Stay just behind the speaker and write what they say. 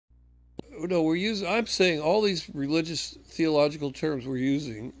no, we're using. I'm saying all these religious theological terms we're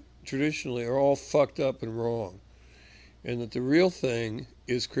using traditionally are all fucked up and wrong, and that the real thing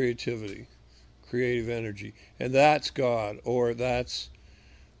is creativity, creative energy, and that's God, or that's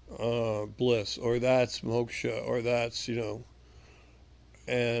bliss, or that's moksha, or that's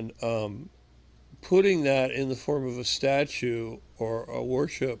and putting that in the form of a statue or a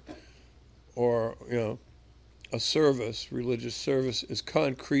worship or a service, religious service, is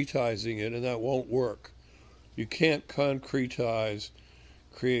concretizing it, and that won't work. You can't concretize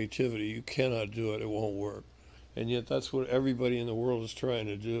creativity. You cannot do it. It won't work. And yet, that's what everybody in the world is trying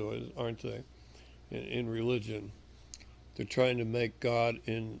to do, aren't they? In religion, they're trying to make God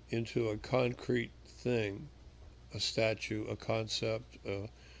into a concrete thing, a statue, a concept,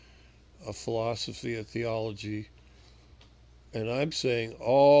 a philosophy, a theology. And I'm saying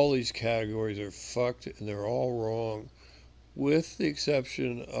all these categories are fucked and they're all wrong, with the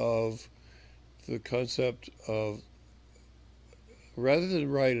exception of the concept of, rather than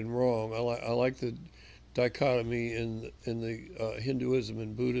right and wrong, I like the dichotomy in the Hinduism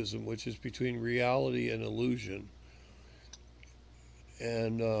and Buddhism, which is between reality and illusion.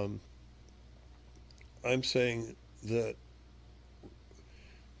 And I'm saying that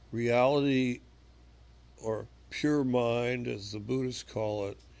reality, or pure mind, as the Buddhists call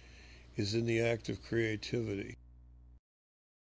it, is in the act of creativity.